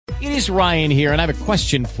It is Ryan here, and I have a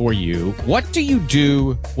question for you. What do you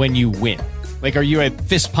do when you win? Like, are you a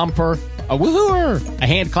fist pumper, a woohooer, a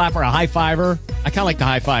hand clapper, a high fiver? I kind of like the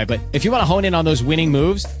high five, but if you want to hone in on those winning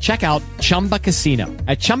moves, check out Chumba Casino.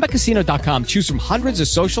 At ChumbaCasino.com, choose from hundreds of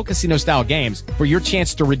social casino-style games for your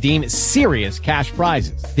chance to redeem serious cash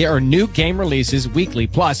prizes. There are new game releases weekly,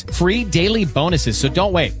 plus free daily bonuses. So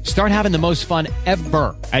don't wait. Start having the most fun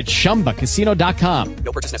ever at ChumbaCasino.com.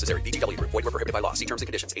 No purchase necessary. VGW Group. Void where prohibited by law. See terms and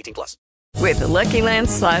conditions. 18+. With the Lucky Land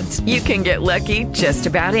Slots, you can get lucky just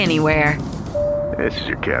about anywhere. This is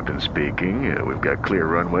your captain speaking. We've got clear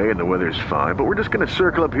runway and the weather's fine, but we're just going to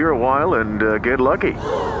circle up here a while and get lucky.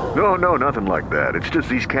 No, nothing like that. It's just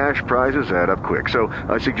these cash prizes add up quick. So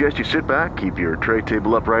I suggest you sit back, keep your tray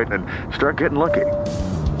table upright, and start getting lucky.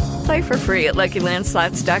 Play for free at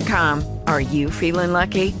LuckyLandSlots.com. Are you feeling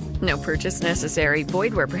lucky? No purchase necessary.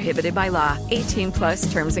 Void where prohibited by law.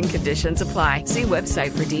 18+ terms and conditions apply. See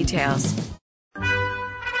website for details.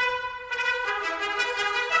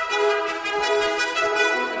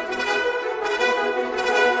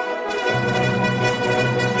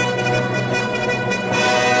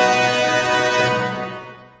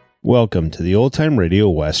 Welcome to the Old Time Radio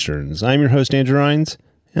Westerns. I'm your host, Andrew Rines,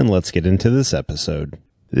 and let's get into this episode.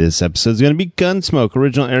 This episode is going to be Gunsmoke.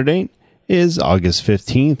 Original air date is August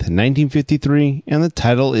 15th, 1953, and the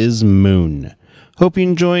title is Moon. Hope you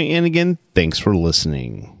enjoy, and again, thanks for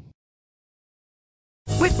listening.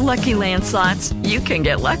 With Lucky Land Slots, you can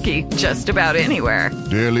get lucky just about anywhere.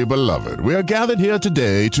 Dearly beloved, we are gathered here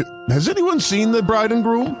today to... Has anyone seen the bride and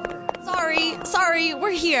groom? Sorry,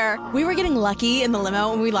 we're here. We were getting lucky in the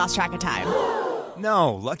limo and we lost track of time.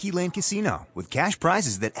 No, Lucky Land Casino, with cash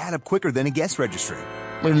prizes that add up quicker than a guest registry.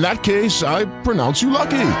 In that case, I pronounce you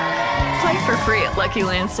lucky. Play for free at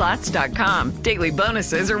LuckyLandSlots.com. Daily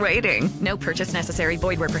bonuses are waiting. No purchase necessary.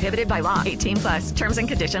 Void where prohibited by law. 18+. Terms and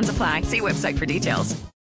conditions apply. See website for details.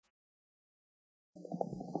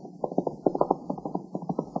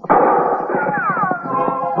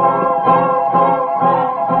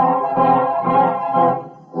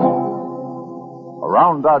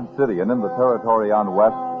 Around Dodge City and in the territory on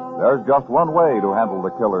West, there's just one way to handle the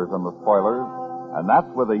killers and the spoilers, and that's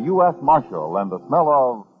with a U.S. Marshal and the smell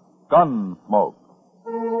of Gunsmoke.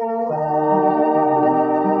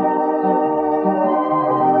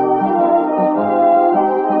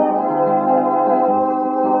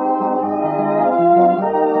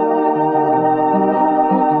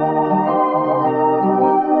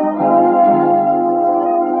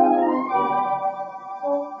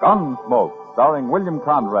 Gunsmoke, starring William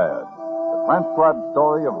Conrad, the transcribed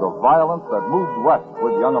story of the violence that moved west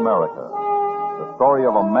with young America. The story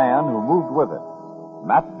of a man who moved with it,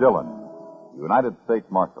 Matt Dillon, United States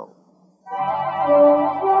Marshal.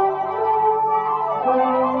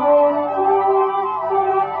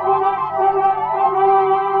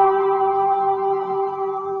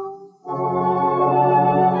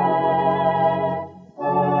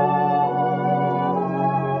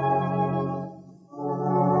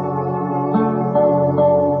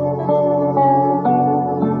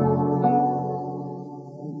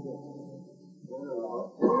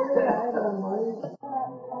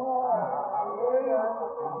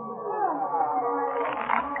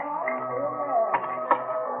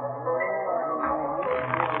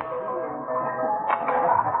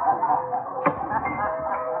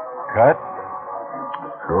 Cut?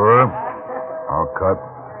 Sure. I'll cut.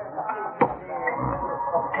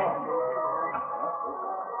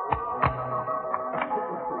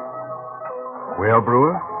 Well,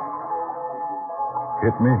 Brewer?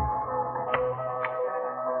 Hit me.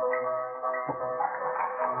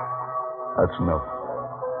 That's enough.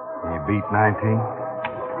 You beat 19?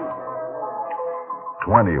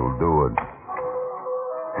 20 will do it.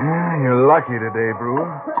 Yeah, you're lucky today, Brewer.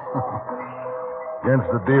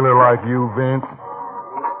 Against a dealer like you, Vince,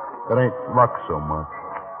 that ain't luck so much.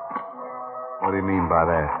 What do you mean by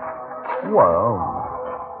that? Well,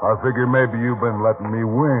 I figure maybe you've been letting me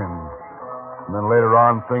win. And then later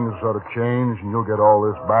on, things sort of change, and you'll get all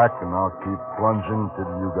this back, and I'll keep plunging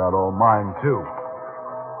till you got all mine, too.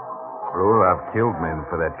 Brewer, I've killed men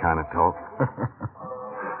for that kind of talk.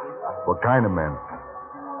 What kind of men?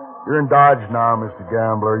 You're in Dodge now, Mr.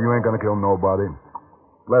 Gambler. You ain't gonna kill nobody.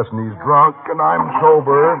 Lesson he's drunk, and I'm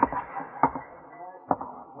sober.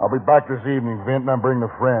 I'll be back this evening, Vint, and I'm bringing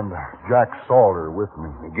a friend, Jack Salter, with me.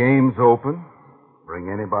 The game's open.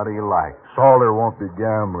 Bring anybody you like. Salter won't be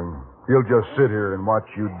gambling. He'll just sit here and watch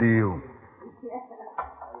you deal.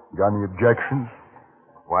 Got any objections?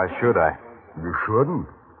 Why should I? You shouldn't,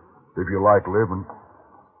 if you like living.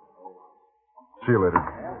 See you later.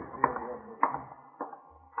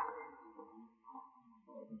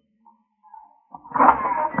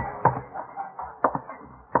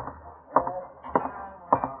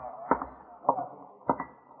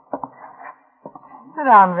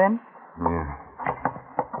 down, Vin. Yeah.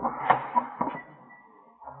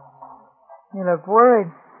 You look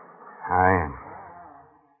worried. I am.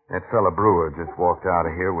 That fella Brewer just walked out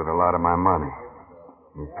of here with a lot of my money.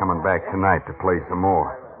 He's coming back tonight to play some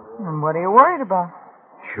more. And what are you worried about?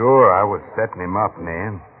 Sure, I was setting him up,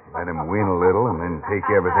 Nan. Let him win a little and then take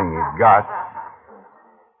everything he's got.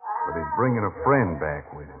 But he's bringing a friend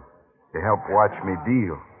back with him to help watch me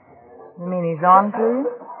deal. You mean he's on to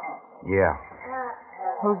you? Yeah,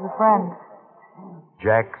 Who's the friend?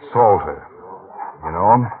 Jack Salter. You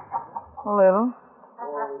know him? A little.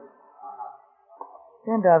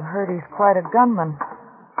 And I've heard he's quite a gunman.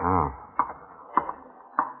 Oh.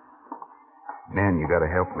 Nan, you gotta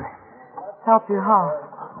help me. Help you how?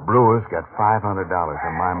 Brewer's got $500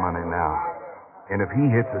 of my money now. And if he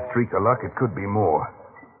hits a streak of luck, it could be more.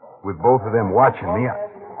 With both of them watching me,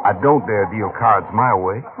 I don't dare deal cards my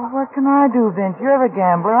way. Well, what can I do, Vince? You're a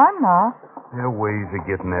gambler. I'm not. There are ways of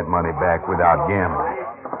getting that money back without gambling.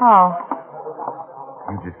 How?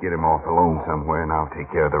 You just get him off alone somewhere, and I'll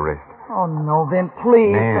take care of the rest. Oh, no, Vince,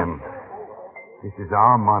 please. Nan, this is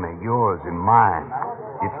our money, yours and mine.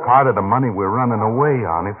 It's part of the money we're running away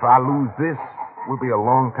on. If I lose this, we'll be a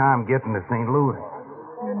long time getting to St. Louis.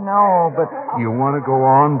 No, but... You want to go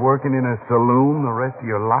on working in a saloon the rest of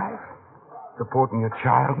your life? Supporting a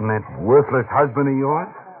child and that worthless husband of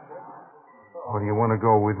yours? Or do you want to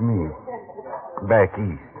go with me? Back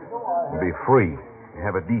east. And be free. And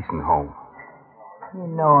have a decent home. You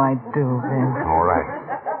know I do, Vince. All right.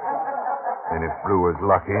 And if Brewer's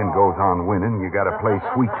lucky and goes on winning, you gotta play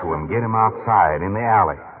sweet to him. Get him outside, in the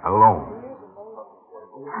alley, alone.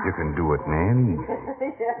 You can do it, Nan, easy.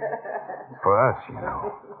 For us, you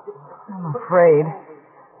know. I'm afraid.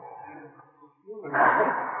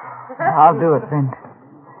 I'll do it, Vince.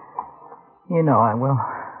 You know I will.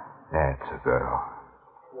 That's a girl.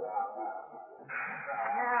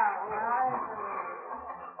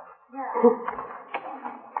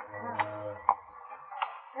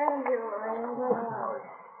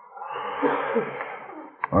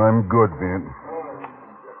 I'm good, Vin.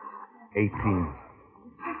 18.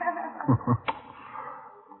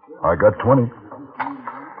 I got 20.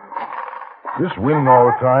 This winning all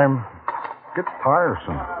the time gets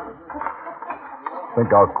tiresome.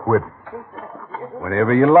 Think I'll quit.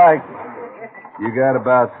 Whenever you like. You got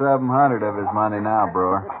about 700 of his money now,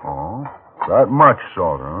 Brewer. Oh, that much,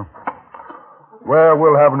 Salter, huh? Well,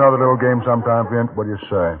 we'll have another little game sometime, Vint. What do you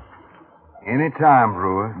say? Anytime,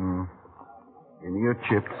 Brewer. Give me your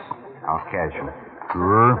chips. I'll cash them.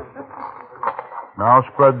 Sure. Now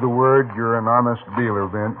spread the word you're an honest dealer,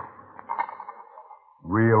 Vint.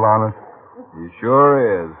 Real honest. He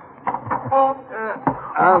sure is.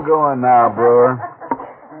 I'm going now, Brewer.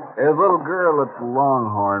 There's a little girl at the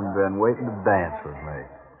Longhorn been waiting to dance with me.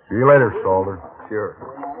 See you later, Salter. Sure.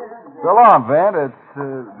 So long, Vent. It's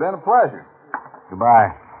been a pleasure. Goodbye.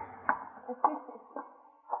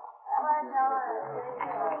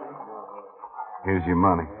 Here's your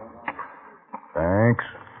money. Thanks.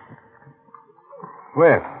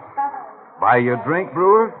 Well, buy you a drink,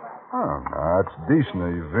 Brewer? Oh, now, that's decent of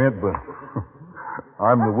you, Vint, but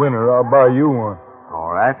I'm the winner. I'll buy you one.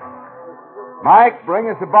 All right. Mike, bring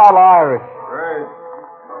us a bottle of Irish. Great.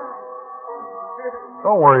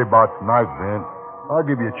 Don't worry about tonight, Vint. I'll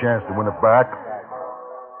give you a chance to win it back.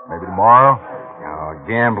 Maybe tomorrow. A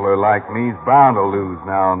gambler like me's bound to lose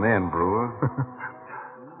now and then, Brewer.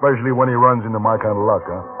 Especially when he runs into my kind of luck,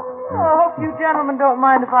 huh? I hope you gentlemen don't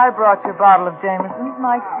mind if I brought you a bottle of Jameson's.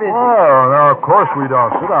 Mike's busy. Well, now, of course we don't.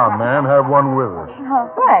 Sit down, man. Have one with us. Oh,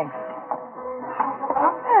 thanks.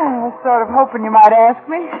 I was sort of hoping you might ask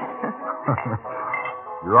me.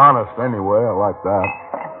 You're honest anyway. I like that.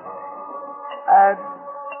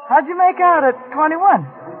 How'd you make out at 21?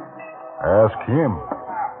 Ask him.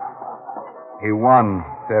 He won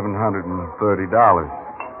 $730.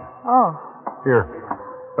 Oh. Here.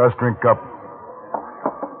 Let's drink up.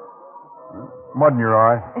 Mud in your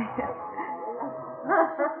eye.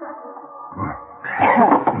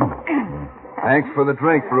 Thanks for the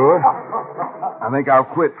drink, Brewer. I think I'll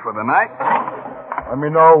quit for the night. Let me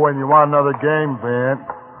know when you want another game, Vin.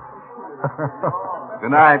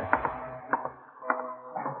 Good night.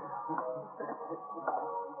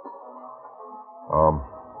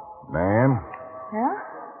 Man? Yeah?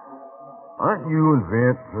 Aren't you and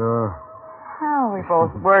Vint, Oh, we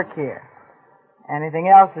both work here. Anything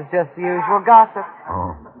else is just the usual gossip.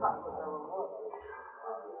 Oh.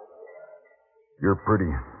 You're pretty.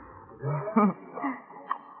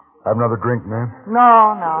 Have another drink, man?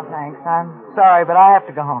 No, thanks. I'm sorry, but I have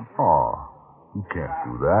to go home. Oh, you can't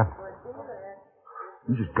do that.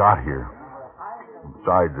 You just got here.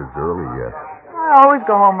 Besides, it's early yet. I always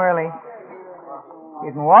go home early.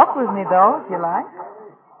 You can walk with me, though, if you like.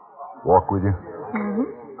 Walk with you? Mm-hmm.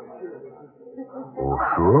 Oh,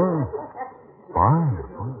 sure. Fine.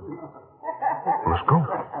 Let's go.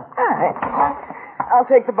 All right. I'll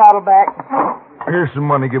take the bottle back. Here's some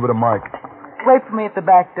money. Give it to Mike. Wait for me at the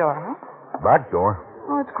back door, huh? Back door?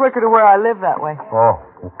 Oh, it's quicker to where I live that way. Oh,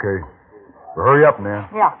 okay. Well, hurry up, Nan.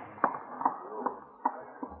 Yeah.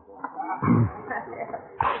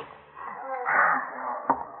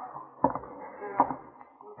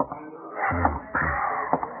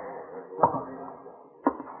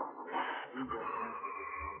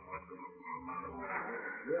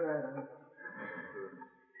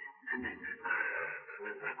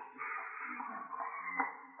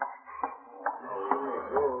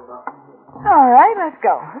 All right, let's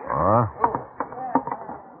go.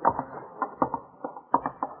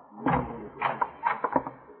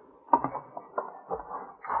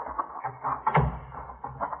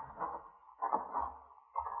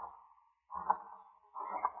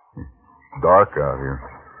 Dark out here.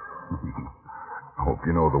 Hope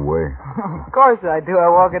you know the way. Of course I do. I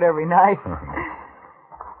walk it every night.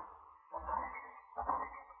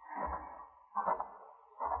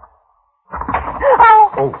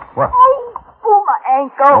 Oh, what? Oh, my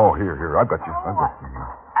ankle. Oh, here. I got you.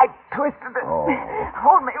 I twisted it. Oh.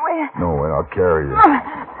 Hold me, will you? No way, I'll carry you.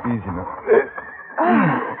 Easy now.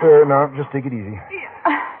 Now, just take it easy.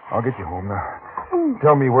 I'll get you home now.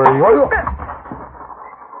 Tell me where you are.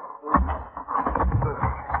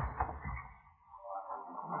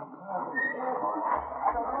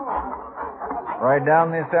 Right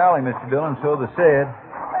down this alley, Mr. Dillon, so they said.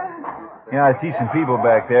 Yeah, I see some people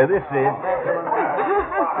back there. This is it.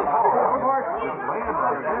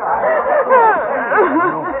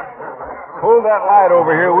 Hold that light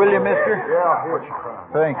over here, will you, mister? Yeah.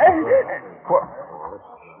 Thank you.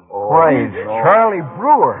 Why, it's Charlie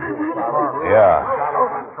Brewer. Yeah.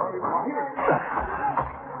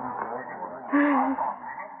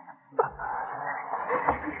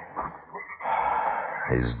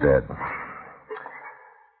 He's dead.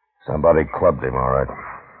 Somebody clubbed him, all right.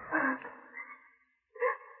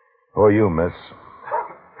 Who are you, miss?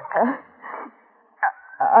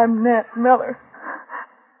 I'm Nat Miller.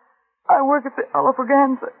 I work at the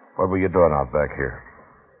Elephorganza. What were you doing out back here?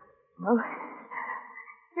 Well,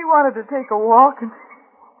 he wanted to take a walk, and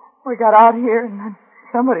we got out here, and then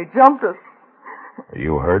somebody jumped us. Are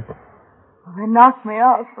you hurt? They knocked me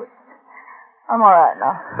out, but I'm all right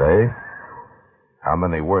now. They? How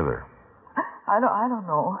many were there? I don't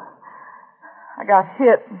know. I got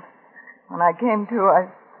hit. When I came to, I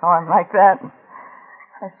saw him like that.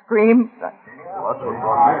 I screamed. That's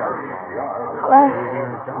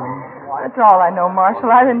all I know, Marshal.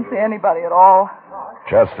 I didn't see anybody at all.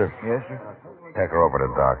 Chester. Yes, sir? Take her over to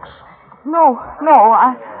Doc's. No. I'm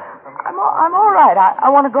all right. I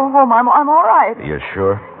want to go home. I'm all right. You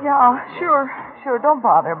sure? Yeah, sure. Don't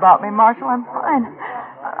bother about me, Marshal. I'm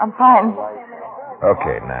fine.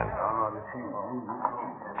 Okay, Nan.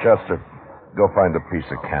 Chester, go find a piece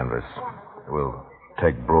of canvas. We'll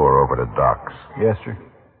take Brewer over to Doc's. Yes, sir.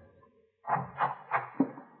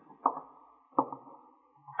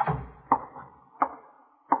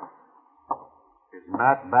 Is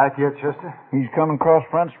Matt back yet, Chester? He's coming across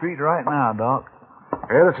Front Street right now, Doc.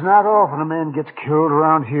 Well, it's not often a man gets killed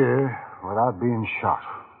around here without being shot.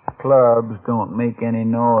 Clubs don't make any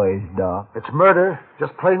noise, Doc. It's murder.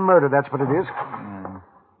 Just plain murder, that's what it is.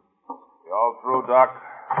 You all through, Doc?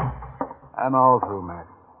 I'm all through, Matt.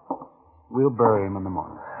 We'll bury him in the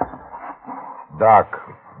morning. Doc,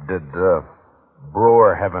 did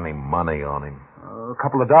Brewer have any money on him? A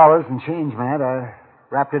couple of dollars and change, Matt. I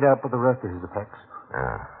wrapped it up with the rest of his effects.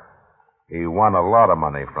 Yeah. He won a lot of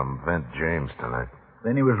money from Vint James tonight.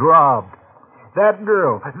 Then he was robbed. That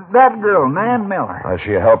girl, Nan Miller.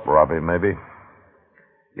 She helped Robbie, maybe.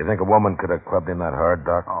 You think a woman could have clubbed him that hard,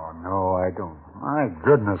 Doc? Oh, no, I don't. My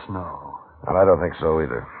goodness, no. Well, I don't think so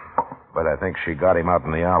either. But I think she got him out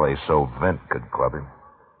in the alley so Vint could club him.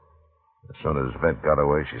 As soon as Vint got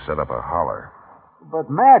away, she set up a holler. But,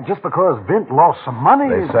 Matt, just because Vint lost some money...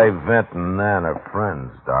 They say Vint and Nan are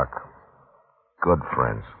friends, Doc. Good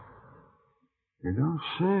friends. You don't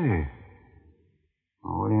say.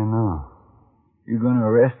 Well, what do you know? You going to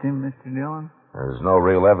arrest him, Mr. Dillon? There's no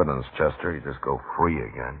real evidence, Chester. You just go free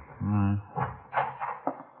again.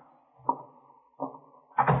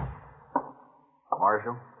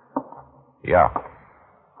 Marshal? Yeah.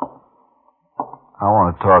 I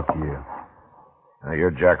want to talk to you. Now,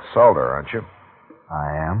 you're Jack Salter, aren't you?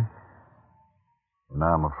 I am. And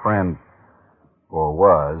I'm a friend, or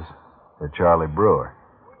was, to Charlie Brewer.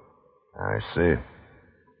 I see.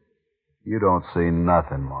 You don't see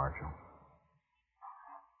nothing, Marshal.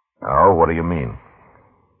 Oh, what do you mean?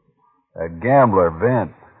 That gambler,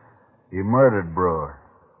 Vint, he murdered Brewer.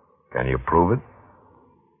 Can you prove it?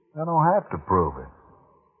 I don't have to prove it.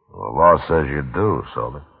 Well, the law says you do,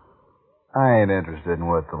 Solder. I ain't interested in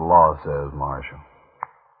what the law says, Marshal.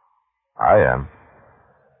 I am.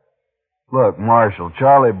 Look, Marshal,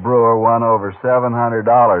 Charlie Brewer won over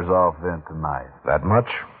 $700 off Vint tonight. That much?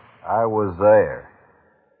 I was there,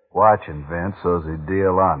 watching Vint so's he'd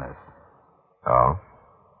deal honest. Oh?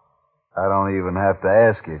 I don't even have to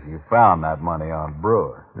ask you if you found that money on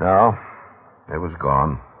Brewer. No, it was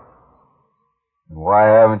gone. Why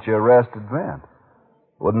haven't you arrested Vint?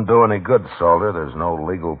 Wouldn't do any good, Solder. There's no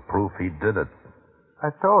legal proof he did it. I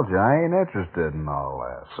told you I ain't interested in all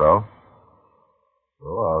that. So?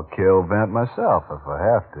 Well, I'll kill Vint myself if I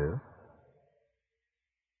have to.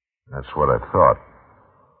 That's what I thought.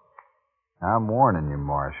 I'm warning you,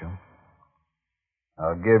 Marshal.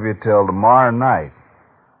 I'll give you till tomorrow night.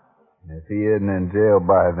 If he isn't in jail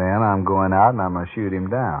by then, I'm going out and I'm going to shoot him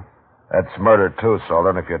down. That's murder, too, Solder,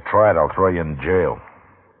 and if you try it, I'll throw you in jail.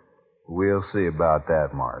 We'll see about that,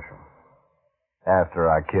 Marshal. After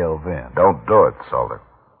I kill Vint. Don't do it, Solder.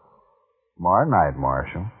 Tomorrow night,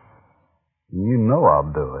 Marshal. You know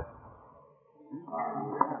I'll do it.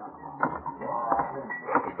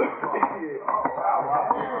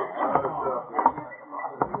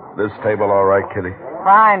 This table all right, Kitty?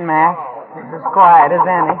 Fine, Mac. It's as quiet as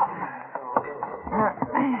any.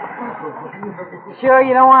 Sure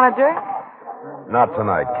you don't want a drink? Not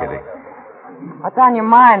tonight, Kitty. What's on your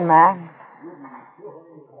mind, Mac?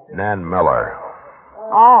 Nan Miller.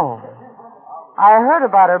 Oh. I heard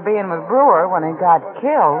about her being with Brewer when he got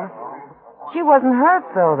killed. She wasn't hurt,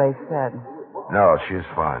 though, they said. No, she's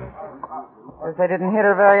fine. Guess they didn't hit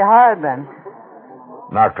her very hard, then.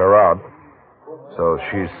 Knocked her out. So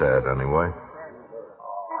she said, anyway.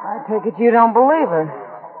 I take it you don't believe her.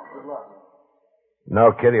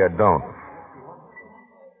 No, Kitty, I don't.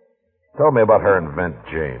 Tell me about her and Vint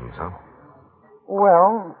James, huh?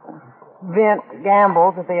 Well, Vint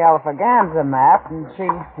gambles at the Alphaganza map, and she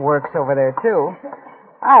works over there, too.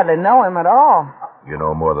 I hardly know him at all. You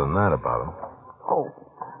know more than that about him. Oh,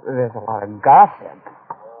 there's a lot of gossip,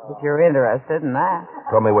 if you're interested in that.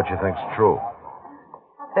 Tell me what you think's true.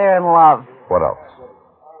 They're in love. What else?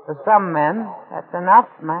 For some men, that's enough,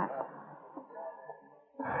 Matt.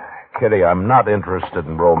 Kitty, I'm not interested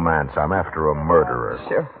in romance. I'm after a murderer.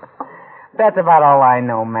 Sure. That's about all I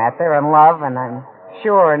know, Matt. They're in love, and I'm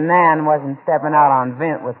sure Nan wasn't stepping out on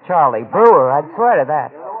Vint with Charlie Brewer. I'd swear to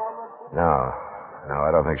that. No,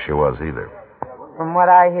 I don't think she was either. From what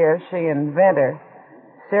I hear, she and Vint are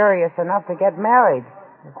serious enough to get married,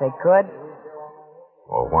 if they could.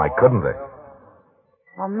 Well, why couldn't they?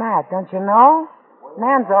 Well, Matt, don't you know?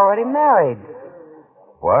 Nan's already married.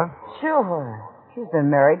 What? Sure. She's been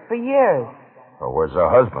married for years. Well, where's her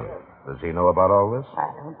husband? Does he know about all this?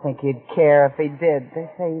 I don't think he'd care if he did. They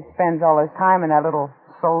say he spends all his time in that little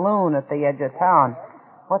saloon at the edge of town.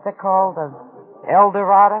 What's it called? El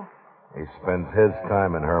Dorado? He spends his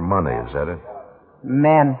time and her money, is that it?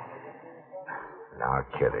 Men. Now,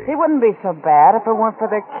 Kitty. He wouldn't be so bad if it weren't for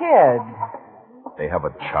their kid. They have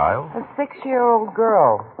a child? A 6-year-old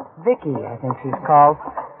girl. Vicky, I think she's called.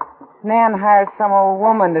 Nan hires some old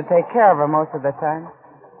woman to take care of her most of the time.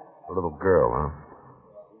 A little girl, huh?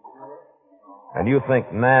 And you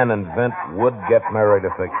think Nan and Vint would get married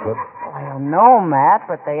if they could? I don't know, Matt,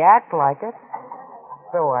 but they act like it.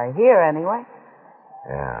 So I hear, anyway.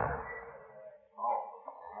 Yeah.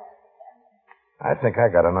 I think I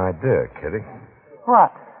got an idea, Kitty.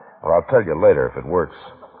 What? Well, I'll tell you later if it works.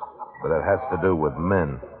 But it has to do with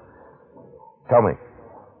men. Tell me,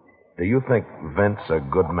 do you think Vint's a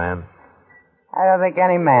good man? I don't think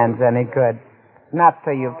any man's any good. Not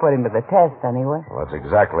till you put him to the test, anyway. Well, that's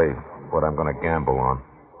exactly what I'm going to gamble on.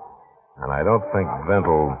 And I don't think Vint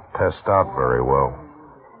will test out very well.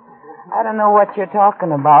 I don't know what you're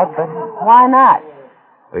talking about, but why not?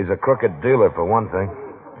 He's a crooked dealer, for one thing.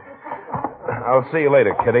 I'll see you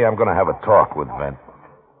later, Kitty. I'm going to have a talk with Vint.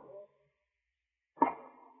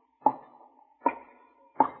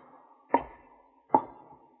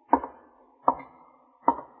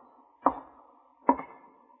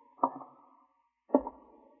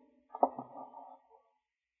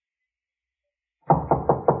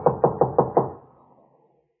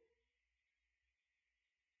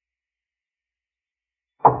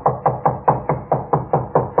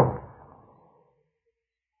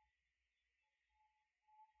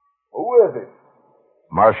 Who is it?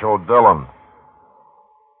 Marshal Dillon.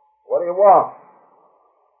 What do you want?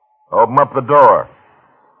 Open up the door.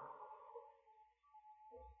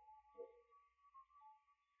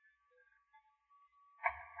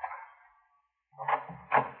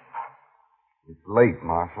 late,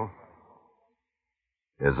 Marshal.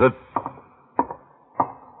 Is it?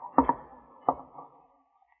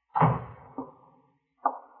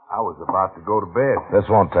 I was about to go to bed. This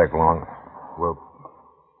won't take long. Well,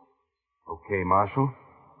 okay, Marshal.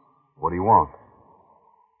 What do you want?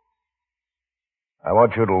 I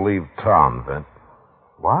want you to leave town, Vint.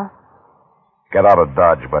 What? Get out of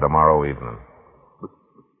Dodge by tomorrow evening.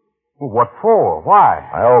 Well, what for? Why?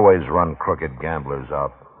 I always run crooked gamblers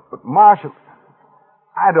out. But, Marshal,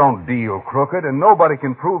 I don't deal crooked, and nobody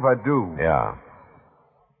can prove I do. Yeah.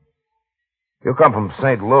 You come from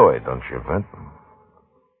St. Louis, don't you, Vint?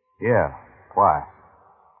 Yeah. Why?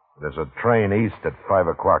 There's a train east at 5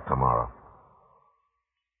 o'clock tomorrow.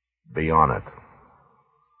 Be on it.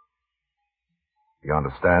 You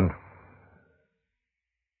understand?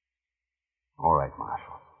 All right,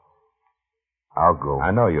 Marshal. I'll go.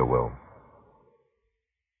 I know you will.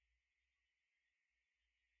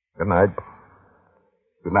 Good night.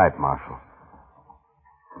 Good night, Marshal.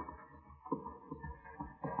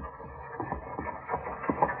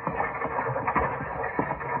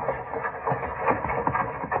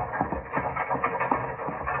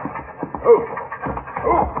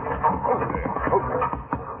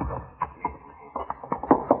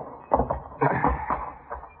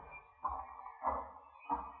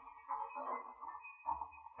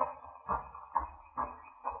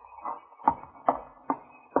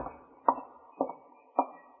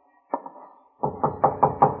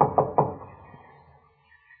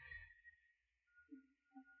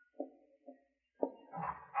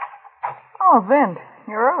 Oh, Vint,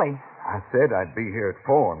 you're early. I said I'd be here at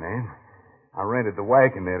 4, man. I rented the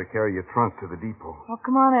wagon there to carry your trunk to the depot. Well,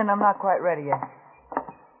 come on in. I'm not quite ready yet.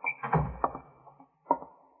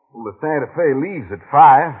 Well, the Santa Fe leaves at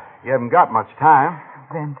 5. You haven't got much time.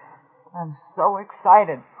 Vint, I'm so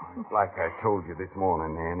excited. Like I told you this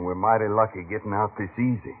morning, Nan, we're mighty lucky getting out this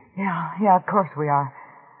easy. Yeah, of course we are.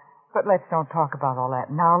 But let's don't talk about all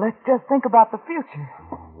that now. Let's just think about the future.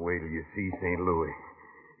 Wait till you see St. Louis.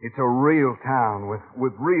 It's a real town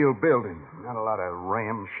with real buildings. Not a lot of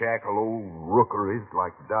ramshackle old rookeries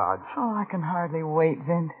like Dodge. Oh, I can hardly wait,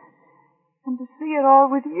 Vint. And to see it all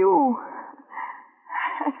with you.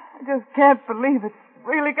 I just can't believe it's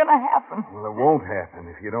really going to happen. Well, it won't happen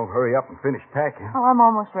if you don't hurry up and finish packing. Oh, I'm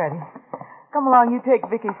almost ready. Come along, you take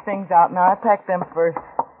Vicky's things out now. I packed them first.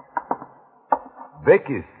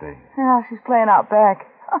 Vicky's things? Yeah, she's playing out back.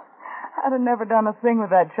 I'd have never done a thing with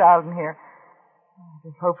that child in here. I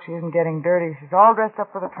just hope she isn't getting dirty. She's all dressed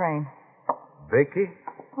up for the train. Vicky?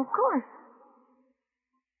 Of course.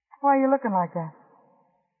 Why are you looking like that?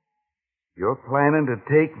 You're planning to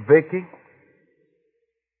take Vicky?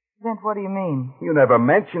 Vint, what do you mean? You never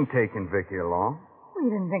mentioned taking Vicky along. Well,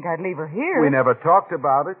 you didn't think I'd leave her here. We never talked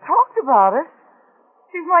about it. Talked about it?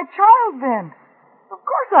 She's my child, Vint. Of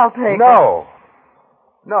course I'll take her.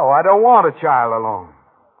 No, I don't want a child along.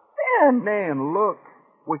 Vint. Nan, look.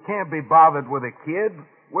 We can't be bothered with a kid.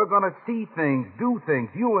 We're going to see things, do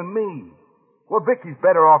things, you and me. Well, Vicky's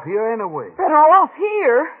better off here anyway. Better off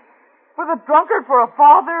here? With a drunkard for a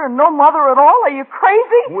father and no mother at all? Are you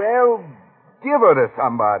crazy? Well, give her to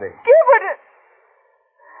somebody. Give her to...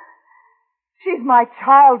 She's my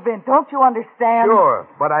child, Vint. Don't you understand? Sure,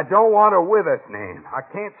 but I don't want her with us, Nan. I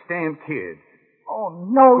can't stand kids. Oh,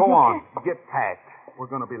 no, Go you on. can't. Get packed. We're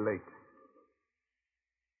going to be late.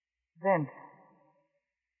 Vint,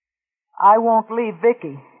 I won't leave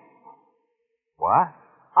Vicky. What?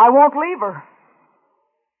 I won't leave her.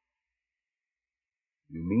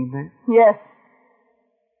 You mean that? Yes.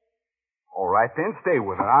 All right, then stay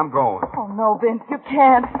with her. I'm going. Oh, no, Vint, you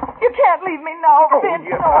can't. You can't leave me now, Oh, Vint,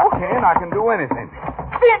 yes, no. I can. I can do anything.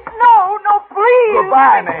 Vint, no, please.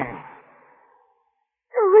 Goodbye, Nan.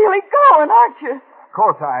 You're really going, aren't you? Of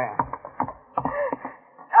course I am.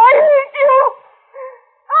 I hate you.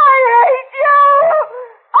 I hate you.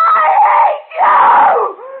 I hate you.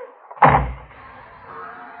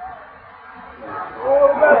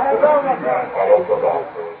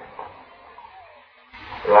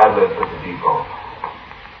 Driver to the depot.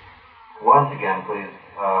 Once again, please,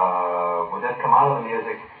 would that come out of the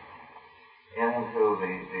music into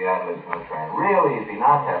the ad-libs on the train? Real easy,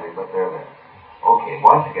 not heavy, but they're there. Okay,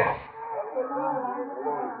 once again.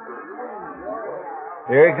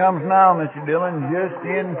 Here he comes now, Mr. Dillon, just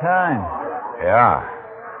in time. Yeah.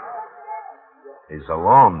 He's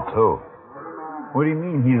alone, too. What do you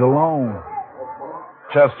mean he's alone?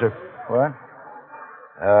 Chester. What?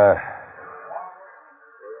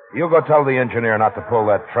 You go tell the engineer not to pull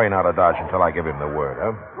that train out of Dodge until I give him the word,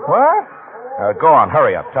 huh? What? Go on,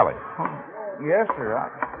 hurry up, tell him. Yes,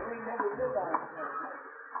 sir.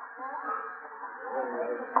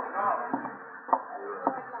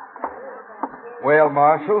 Well,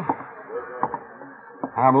 Marshal,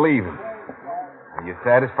 I'm leaving. Are you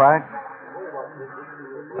satisfied?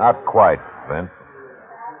 Not quite, Vint.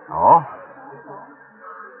 Oh?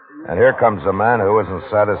 And here comes a man who isn't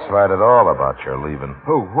satisfied at all about your leaving.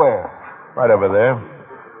 Who? Where? Right over there.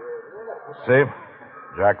 See?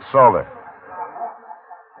 Jack Solder.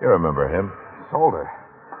 You remember him. Solder?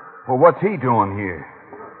 Well, what's he doing here?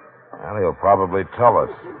 Well, he'll probably tell us.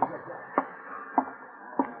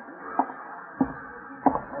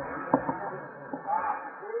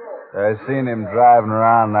 I seen him driving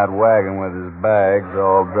around in that wagon with his bags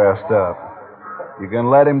all dressed up. You can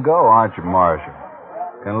let him go, aren't you, Marshal?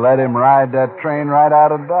 Can let him ride that train right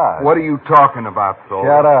out of Dodge. What are you talking about, Solder?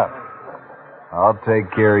 Shut up. I'll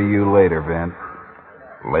take care of you later, Vint.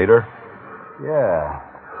 Later? Yeah.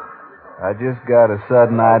 I just got a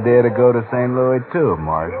sudden idea to go to St. Louis, too,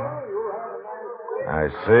 Marshal. I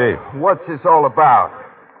see. What's this all about?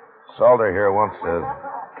 Solder here wants to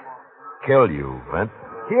kill you, Vint.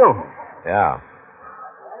 Kill me? Yeah.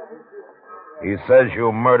 He says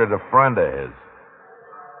you murdered a friend of his.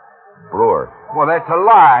 Brewer. Well, that's a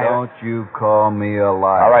lie. Don't you call me a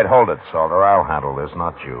liar. All right, hold it, Solder. I'll handle this,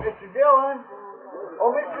 not you. Mr. Dillon?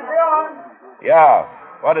 Oh, Mr. Dillon? Yeah.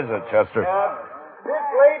 What is it, Chester? This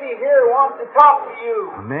lady here wants to talk to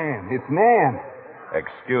you. Nan. It's Nan.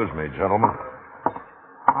 Excuse me, gentlemen.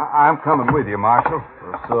 I'm coming with you, Marshal.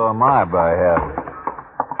 Well, so am I, by heaven.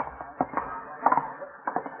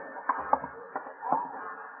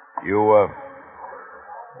 You,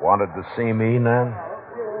 wanted to see me, Nan?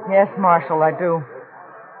 Yes, Marshal, I do.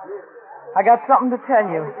 I got something to tell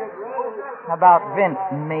you about Vint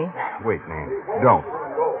and me. Wait, Nan. Don't.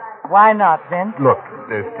 Why not, Vint? Look,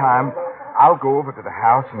 there's time. I'll go over to the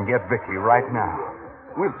house and get Vicky right now.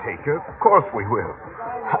 We'll take her. Of course we will.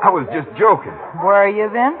 I was just joking. Were you,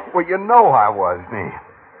 Vint? Well, you know I was, Nan.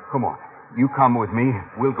 Come on. You come with me.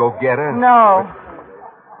 We'll go get her. No.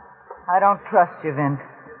 I don't trust you, Vint.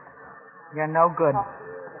 You're no good.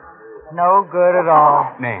 No good at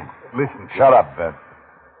all. Nan, listen. Shut up, Vint.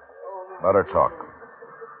 Let her talk.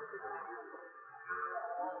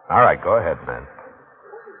 All right, go ahead, Nan.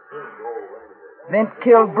 Vint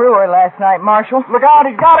killed Brewer last night, Marshal. Look out,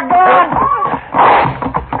 he's got a gun!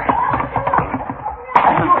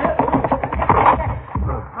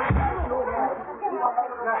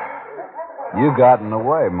 You got in the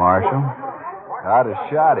way, Marshal. I'd have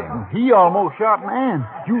shot him. He almost shot Nan.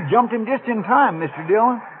 You jumped him just in time, Mr.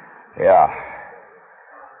 Dillon. Yeah.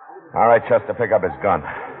 All right, Chester, pick up his gun.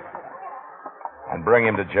 And bring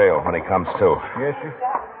him to jail when he comes to. Yes, sir.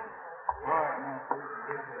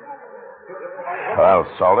 Well,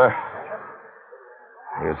 Solder,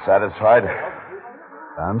 you satisfied?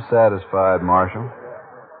 I'm satisfied, Marshal.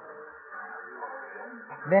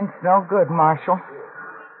 Vint's no good, Marshal.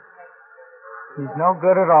 He's no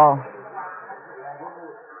good at all.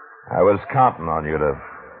 I was counting on you to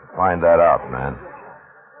find that out, man.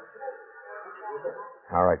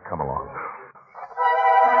 All right, come along.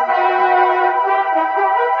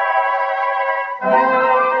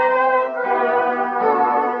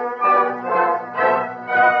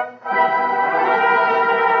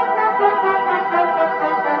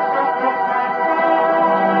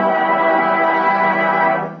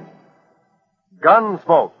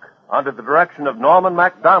 Gunsmoke, under the direction of Norman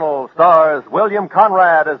MacDonald, stars William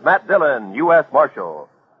Conrad as Matt Dillon, U.S. Marshal.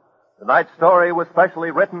 Tonight's story was specially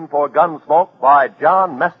written for Gunsmoke by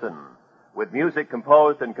John Meston, with music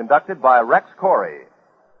composed and conducted by Rex Corey.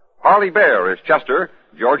 Harley Bear is Chester,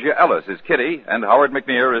 Georgia Ellis is Kitty, and Howard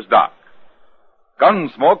McNear is Doc.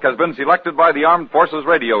 Gunsmoke has been selected by the Armed Forces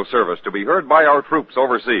Radio Service to be heard by our troops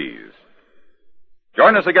overseas.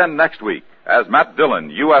 Join us again next week as Matt Dillon,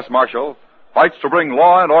 U.S. Marshal, fights to bring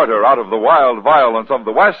law and order out of the wild violence of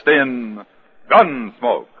the West in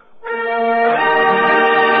Gunsmoke.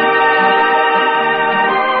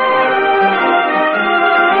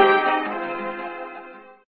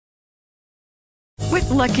 With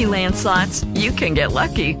Lucky Land Slots, you can get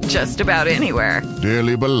lucky just about anywhere.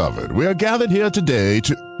 Dearly beloved, we are gathered here today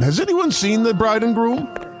to... Has anyone seen the bride and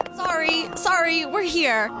groom? Sorry, we're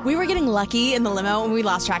here. We were getting lucky in the limo and we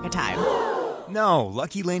lost track of time. No,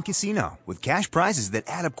 Lucky Land Casino, with cash prizes that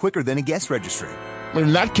add up quicker than a guest registry.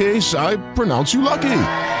 In that case, I pronounce you lucky.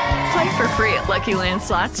 Play for free at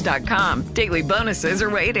LuckyLandSlots.com. Daily bonuses are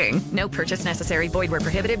waiting. No purchase necessary. Void where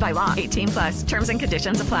prohibited by law. 18+. Terms and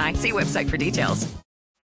conditions apply. See website for details.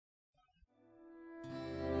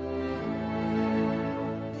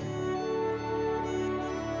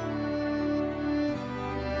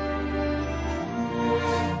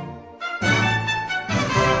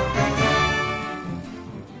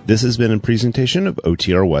 This has been a presentation of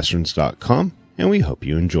OTRWesterns.com and we hope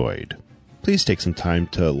you enjoyed. Please take some time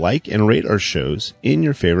to like and rate our shows in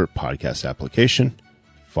your favorite podcast application.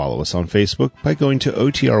 Follow us on Facebook by going to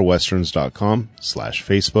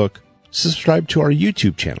otrwesterns.com/Facebook. Subscribe to our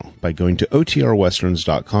YouTube channel by going to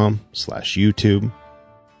otrwesterns.com/YouTube.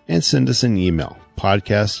 And send us an email,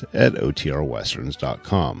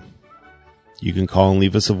 podcast@otrwesterns.com. You can call and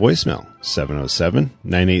leave us a voicemail,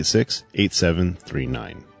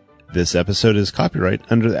 707-986-8739. This episode is copyright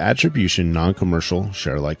under the Attribution Non-Commercial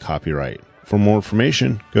Share-alike copyright. For more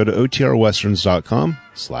information, go to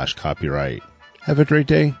otrwesterns.com/copyright. Have a great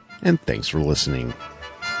day, and thanks for listening.